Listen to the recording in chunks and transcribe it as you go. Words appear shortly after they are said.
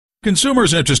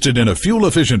Consumers interested in a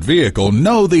fuel-efficient vehicle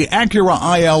know the Acura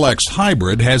ILX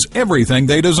Hybrid has everything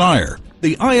they desire.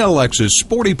 The ILX's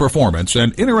sporty performance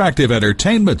and interactive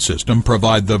entertainment system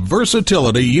provide the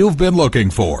versatility you've been looking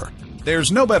for.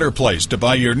 There's no better place to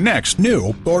buy your next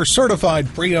new or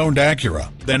certified pre-owned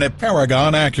Acura than at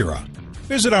Paragon Acura.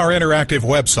 Visit our interactive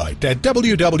website at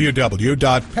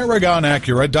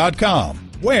www.paragonacura.com,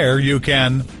 where you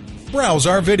can browse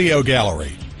our video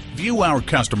gallery, view our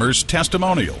customers'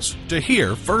 testimonials to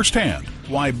hear firsthand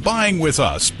why buying with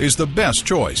us is the best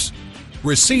choice,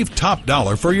 receive top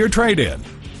dollar for your trade-in,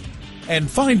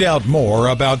 and find out more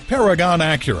about Paragon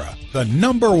Acura, the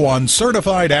 #1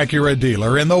 certified Acura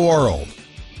dealer in the world.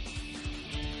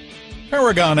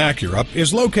 Paragon Acura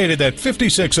is located at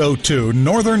 5602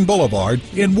 Northern Boulevard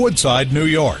in Woodside, New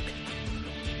York.